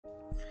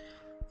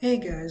Hey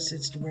guys,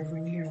 it's the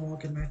Reverend here.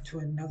 Welcome back to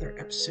another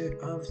episode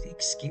of the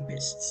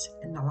Escapists.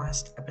 In the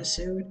last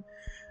episode,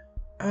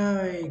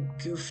 I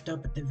goofed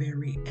up at the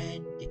very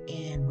end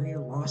and we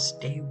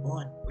lost day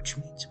one, which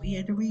means we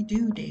had to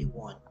redo day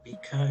one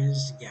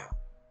because,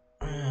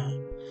 uh,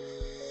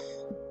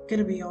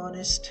 gonna be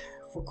honest,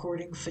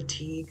 recording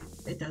fatigue,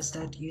 it does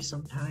that to you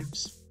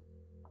sometimes.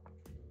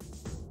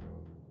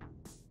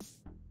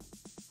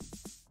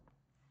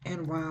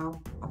 And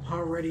wow, I'm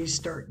already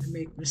starting to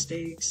make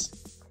mistakes.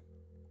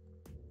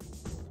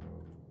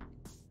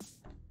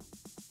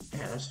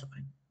 Yeah, that's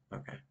fine.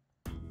 Okay.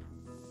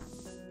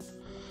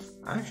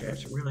 Actually,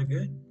 that's really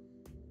good.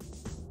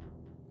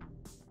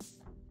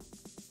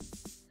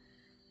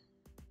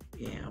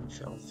 Yeah, I'm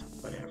filth.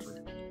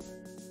 Whatever.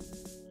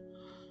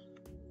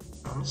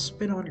 I'll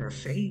spit on your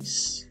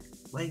face.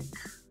 Like,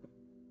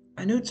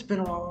 I know it's been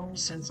a while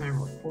since I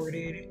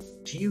recorded.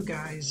 To you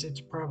guys, it's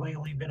probably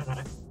only been about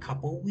a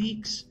couple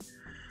weeks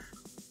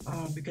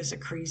because of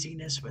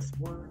craziness with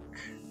work.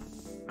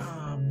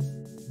 Um,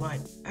 but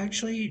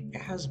actually,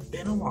 it has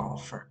been a while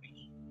for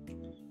me.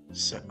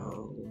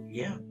 So,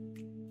 yeah.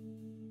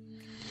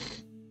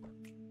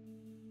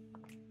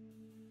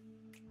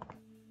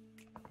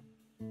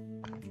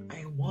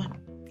 I want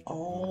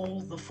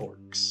all the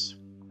forks.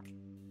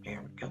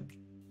 There we go.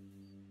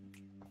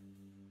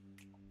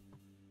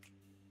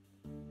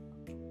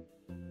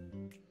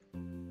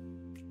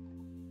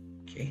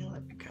 Okay,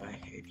 let me go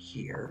ahead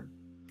here.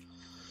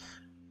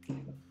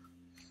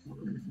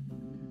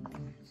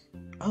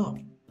 Oh,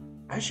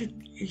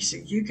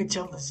 you could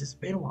tell this has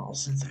been a while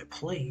since I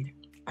played.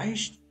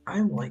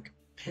 I'm like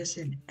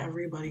pissing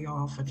everybody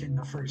off within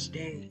the first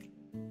day.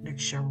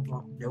 Next show,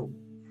 well, no.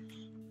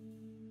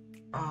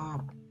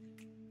 Um,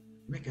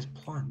 make us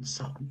plan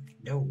something.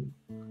 No.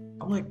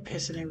 I'm like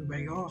pissing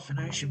everybody off and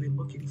I should be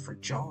looking for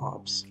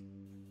jobs.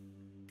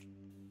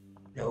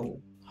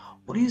 No.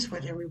 What is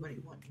with everybody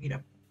wanting me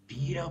to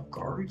beat up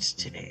guards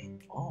today?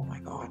 Oh my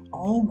god.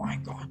 Oh my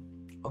god.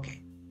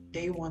 Okay.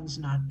 Day one's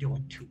not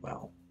doing too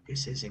well.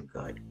 This isn't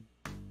good.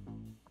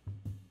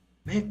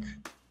 Mick.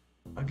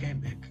 Okay,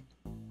 Mick.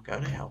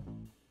 Gotta help.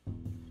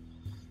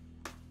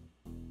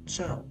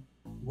 So,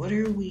 what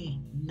are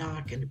we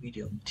not going to be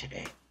doing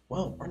today?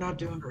 Well, we're not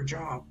doing our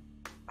job.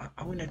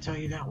 I'm going to tell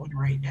you that one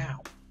right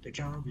now. The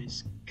job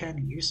is kind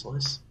of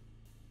useless.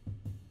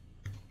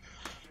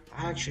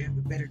 I actually have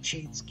a better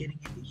chance getting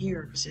into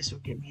here because this will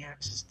give me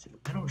access to the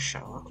metal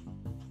shop.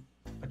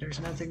 But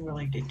there's nothing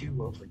really to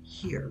do over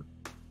here.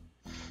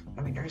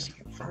 I mean, there's the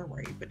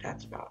infirmary, but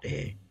that's about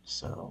it.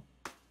 So,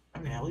 I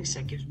mean, at least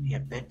that gives me a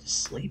bed to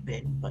sleep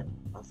in, but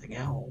nothing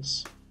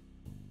else.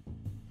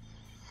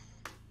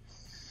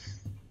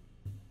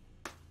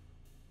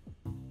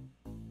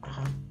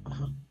 Uh-huh,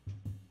 uh-huh.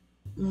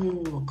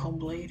 Ooh, a comb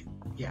blade?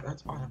 Yeah,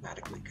 that's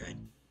automatically good.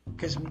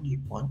 Because we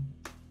need one.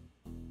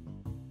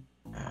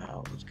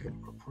 Let's go to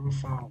our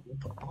profile. We'll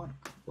put on a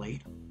comb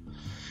blade.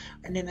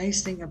 And the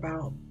nice thing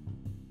about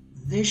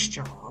this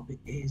job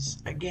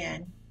is,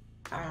 again,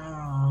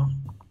 I'm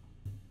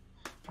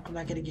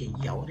not gonna get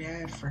yelled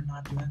at for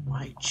not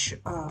doing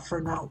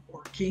for not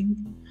working.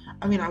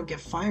 I mean, I'll get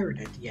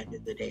fired at the end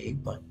of the day,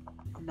 but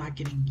I'm not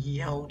getting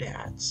yelled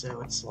at,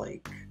 so it's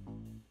like,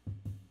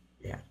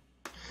 yeah.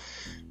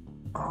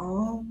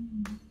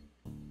 Um,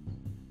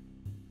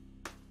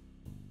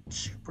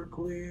 super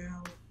glue,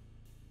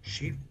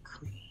 shaving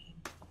cream.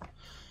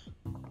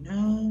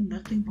 No,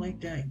 nothing like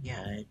that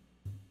yet.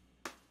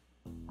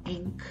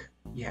 Ink,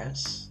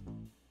 yes.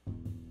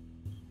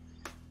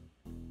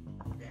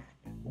 Yeah,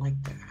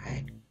 like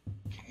that.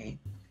 Okay.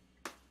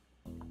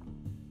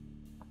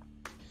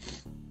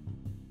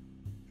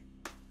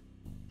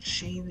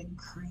 Shaving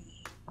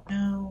cream.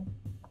 No.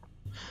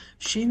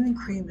 Shaving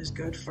cream is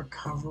good for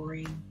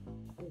covering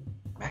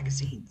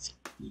magazines.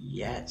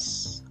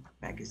 Yes.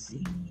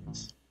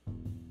 Magazines.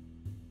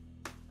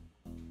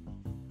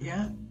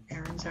 Yeah,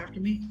 Aaron's after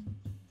me.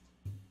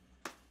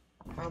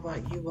 How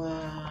about you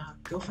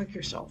go fuck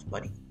yourself,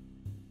 buddy?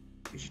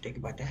 What you think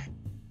about that?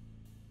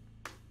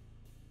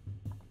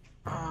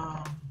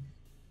 Um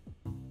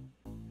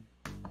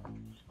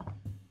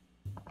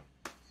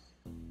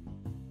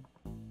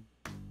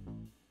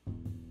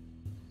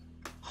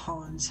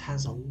Hans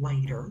has a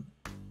lighter.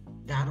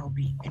 That'll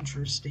be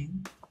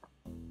interesting.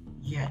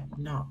 Yet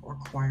not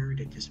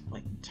required at this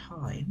point in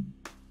time.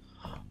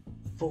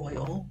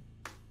 Foil.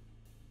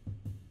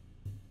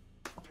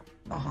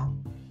 Uh-huh.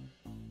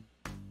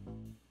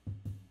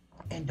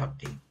 And duct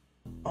tape.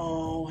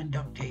 Oh, and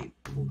duct tape.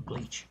 Ooh,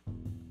 bleach.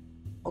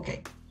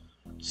 Okay.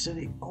 So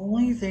the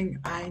only thing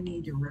I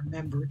need to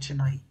remember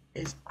tonight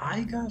is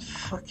I got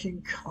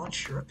fucking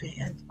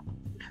contraband.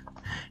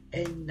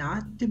 And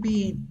not to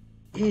be an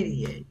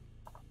idiot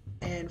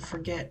and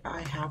forget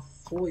I have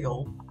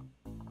foil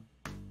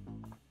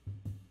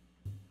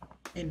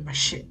in my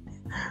shit.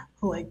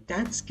 Like,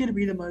 that's gonna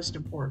be the most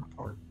important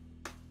part.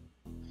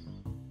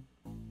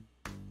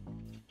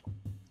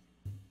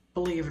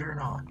 Believe it or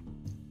not.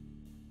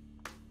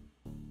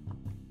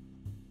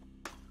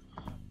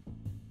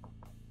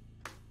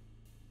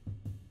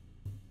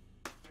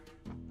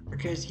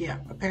 Because, yeah,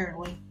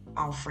 apparently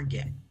I'll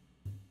forget.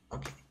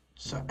 Okay,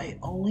 so I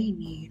only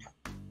need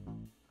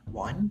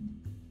one,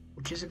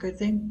 which is a good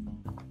thing.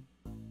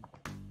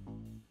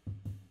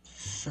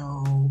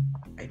 So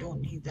I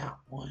don't need that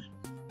one.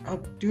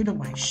 Due to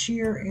my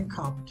sheer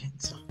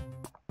incompetence.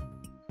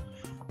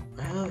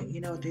 Well,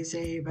 you know what they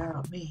say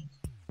about me.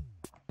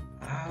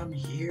 I'm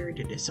here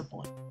to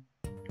disappoint.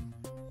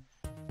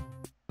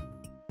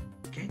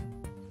 Okay.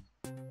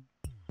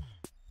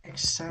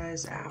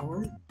 Exercise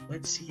hour.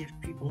 Let's see if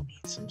people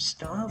need some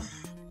stuff.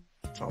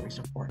 It's always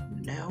important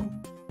to know.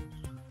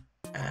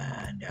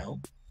 No.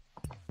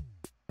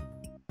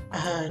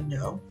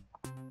 No.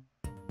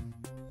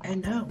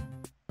 And no.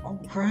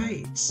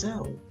 Alright,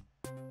 so.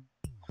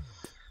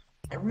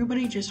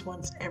 Everybody just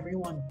wants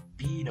everyone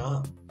beat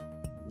up.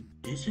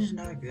 This is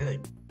not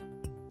good.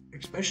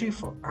 Especially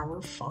for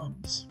our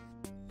funds.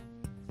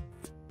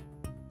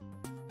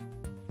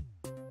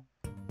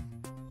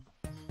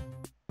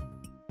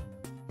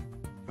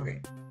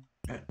 Okay.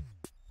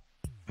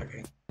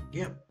 Okay.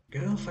 Yep.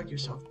 Go fuck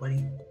yourself,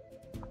 buddy.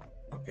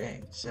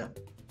 Okay, so.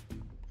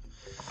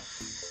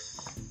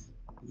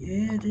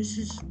 Yeah, this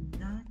is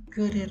not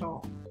good at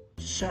all.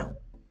 So.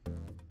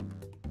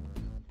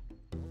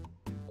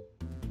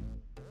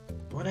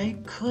 What I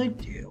could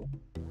do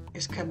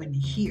is come in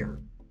here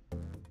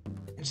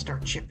and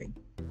start chipping.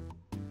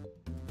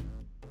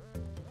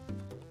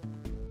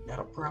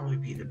 That'll probably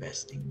be the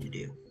best thing to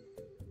do.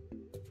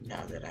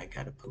 Now that I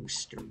got a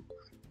poster.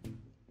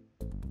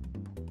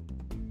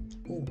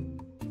 Ooh.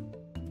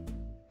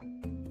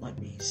 Let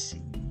me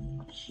see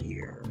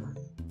here.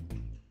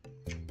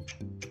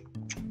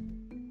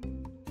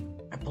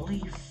 I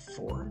believe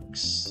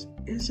forks.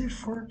 Is it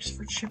forks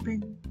for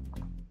chipping?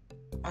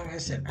 Like I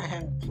said, I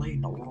haven't played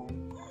in a long while.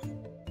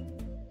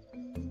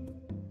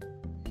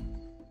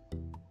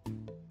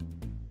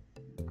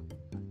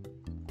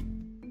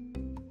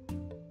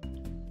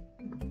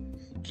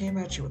 Came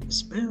at you with a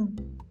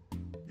spoon.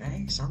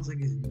 Hey, sounds like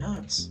he's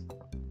nuts.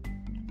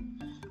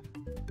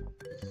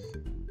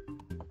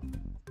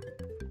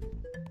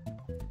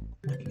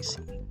 Let me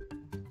see.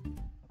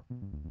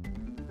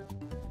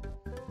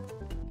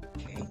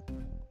 Okay.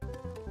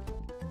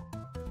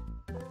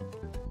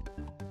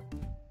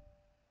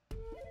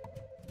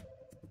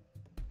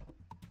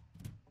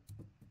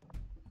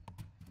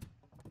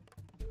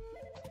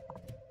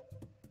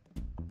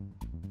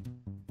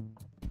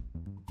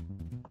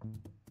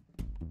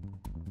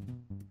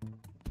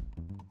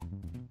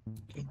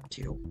 Okay,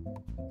 two.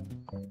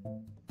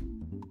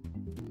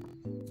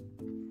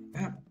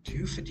 Ah,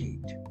 too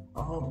fatigued.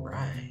 All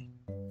right.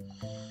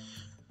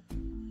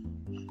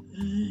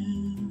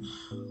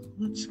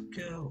 Let's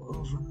go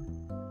over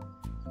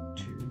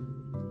to,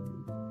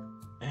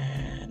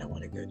 and I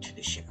want to go to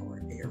the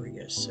shower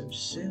area so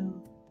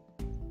soon.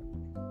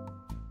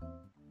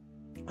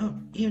 Oh,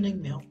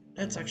 evening meal.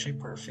 That's actually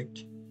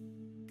perfect.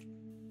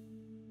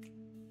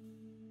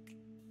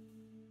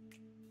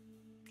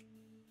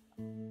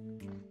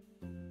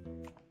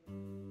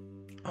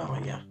 Oh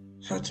yeah,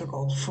 so I took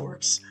all the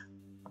forks.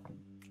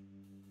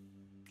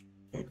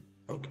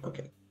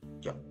 Okay.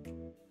 Yep.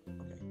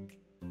 Okay.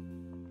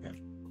 Yeah.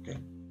 Okay.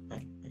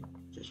 I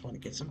just want to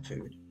get some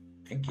food.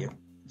 Thank you.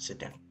 Sit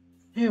down.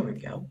 Here we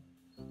go.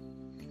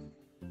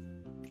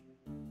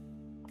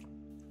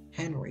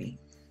 Henry.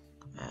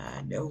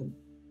 No.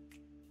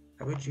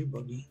 How about you,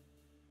 Boogie?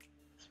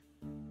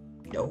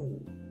 No.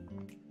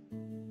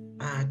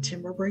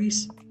 Timber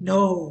brace?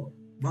 No,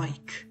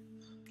 Mike.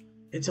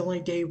 It's only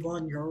day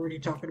one. You're already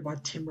talking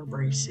about timber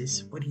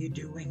braces. What are you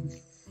doing?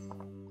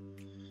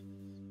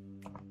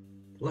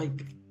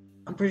 Like,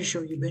 I'm pretty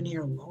sure you've been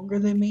here longer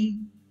than me.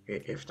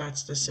 If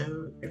that's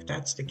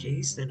the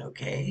case, then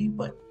okay.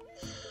 But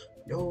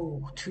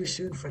no, too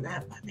soon for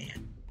that, my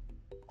man.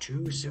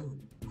 Too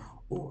soon.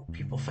 Oh,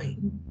 people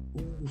fighting.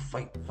 Ooh,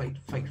 fight.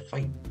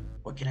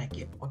 What can I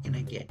get?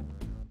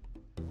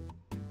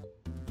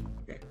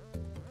 Okay.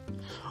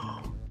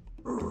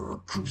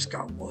 Coop's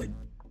got wood.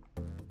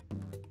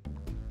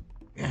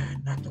 Yeah,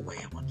 not the way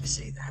I wanted to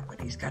say that, but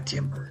he's got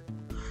timber.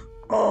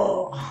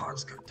 Oh,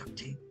 Hans got duct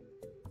tape.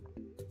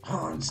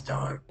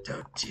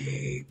 Duct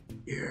tape.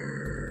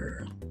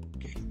 Yeah.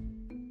 Okay.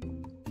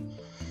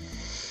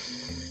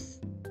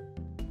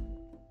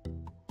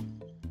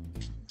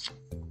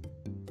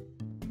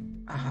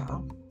 Uh-huh.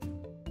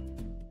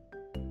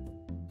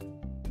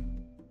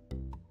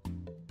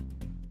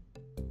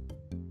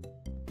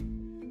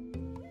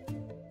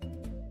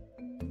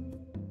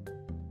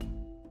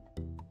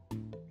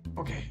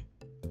 Okay.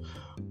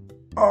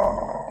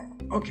 Oh,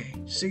 okay.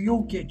 So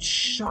you'll get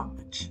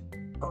shot.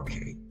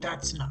 Okay,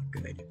 that's not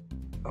good.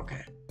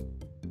 Okay.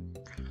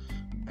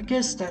 I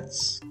guess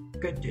that's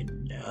good to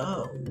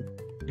know.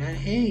 That,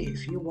 hey,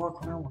 if you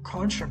walk around with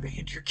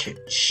contraband, you're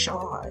getting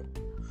shot.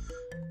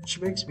 Which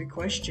makes me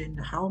question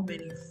how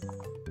the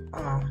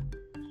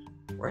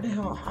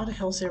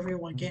hell's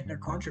everyone getting their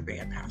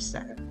contraband past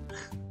that?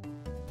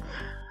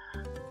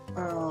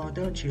 Oh,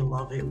 don't you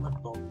love it when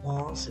the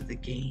laws of the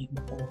game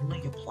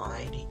only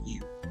apply to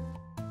you?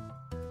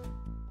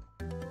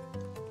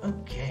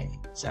 Okay,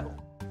 so.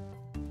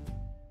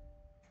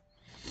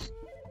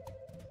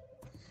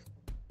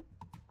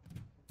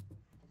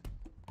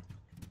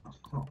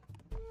 Oh,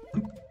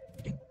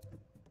 okay.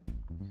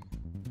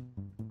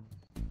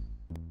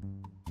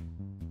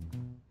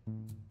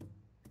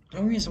 The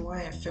only reason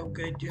why I feel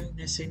good doing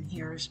this in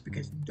here is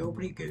because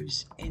nobody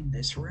goes in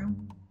this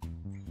room.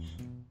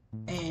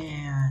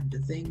 And the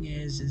thing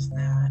is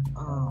that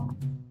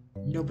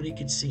nobody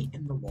could see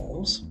in the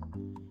walls.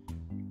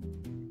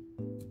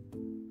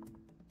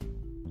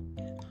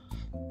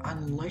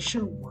 Unless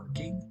you're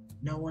working,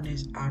 no one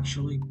is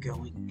actually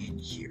going in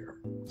here.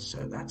 So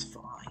that's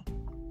fine.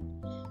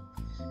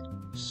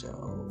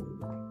 So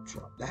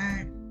drop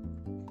that.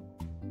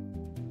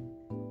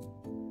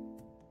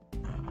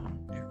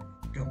 There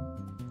we go.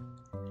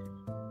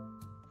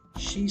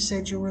 She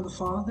said you were the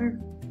father?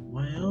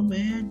 Well,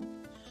 man,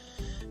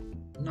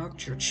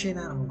 knocked your chin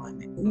out of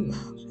alignment.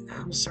 Ooh,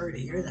 I'm sorry to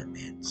hear that,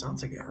 man.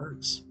 Sounds like it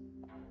hurts.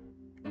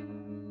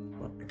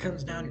 Well, it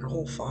comes down to your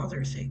whole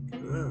father thing.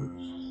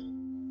 Ugh.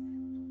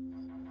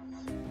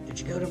 Did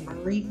you go to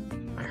Murray?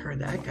 I heard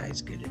that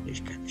guy's good at this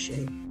kind of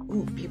shape.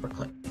 Ooh,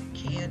 paperclip.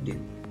 Can do.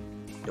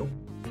 Nope.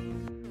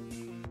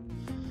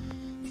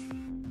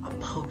 A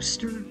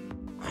poster?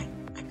 I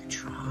could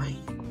try.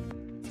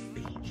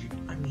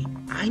 I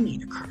mean, I need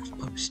to craft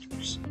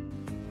posters.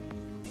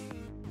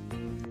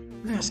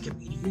 You're asking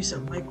me to use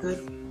something I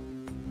could,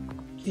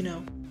 you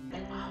know.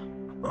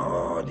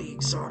 Oh, the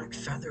exotic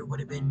feather would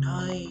have been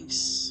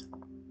nice.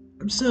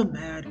 I'm so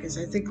mad because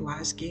I think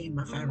last game,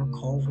 if I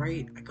recall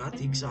right, I got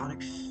the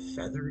exotic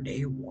feather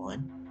day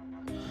one.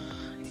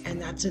 And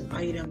that's an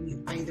item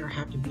you either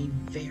have to be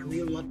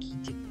very lucky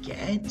to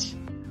get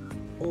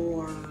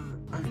or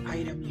an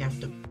item you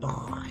have to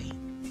buy.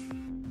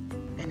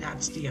 And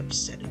that's the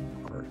upsetting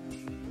part.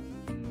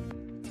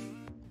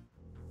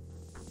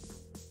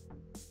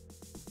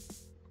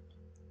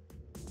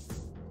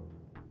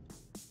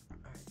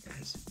 Alright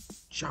guys,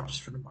 shops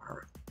for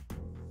tomorrow.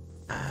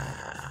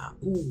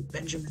 Ooh,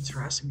 Benjamin's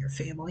harassing your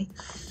family.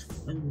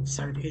 I'm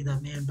sorry to hear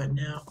that, man, but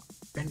no,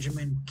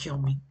 Benjamin will kill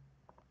me.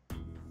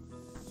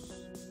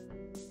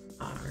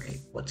 Alright,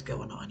 what's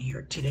going on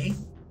here today?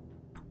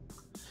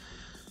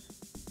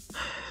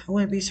 I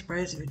wouldn't be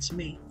surprised if it's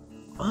me.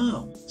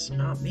 Oh, it's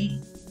not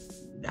me.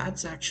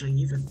 That's actually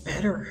even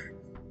better.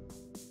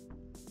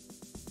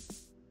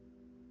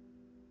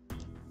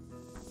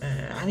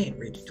 I didn't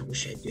read the tool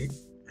shed, dude.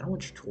 I don't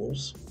want your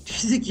tools. Do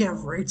you think you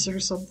have rights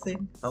or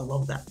something? I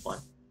love that one.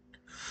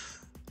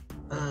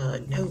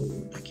 No,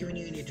 not giving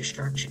you any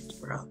distractions,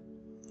 bro.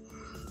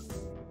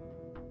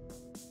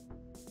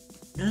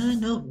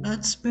 No,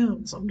 not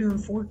spoons. I'm doing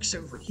forks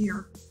over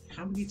here.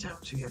 How many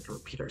times do we have to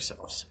repeat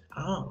ourselves?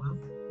 Oh, well.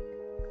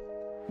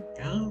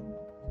 Oh,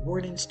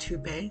 warden's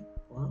toupee.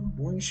 Well,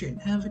 warden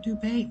shouldn't have a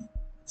toupee.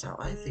 That's how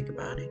I think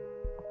about it.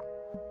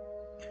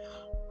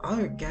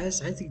 Alright,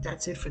 guys, I think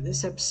that's it for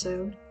this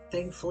episode.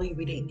 Thankfully,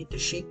 we didn't get the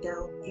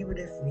shakedown. Even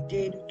if we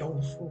did,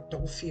 don't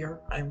fear.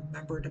 I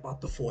remembered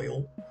about the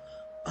foil.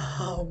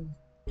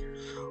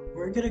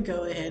 We're gonna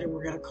go ahead and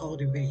we're gonna call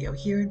it a video.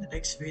 Here in the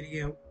next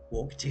video,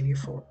 we'll continue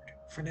forward.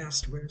 For now,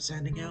 we're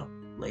signing out.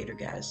 Later,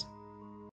 guys.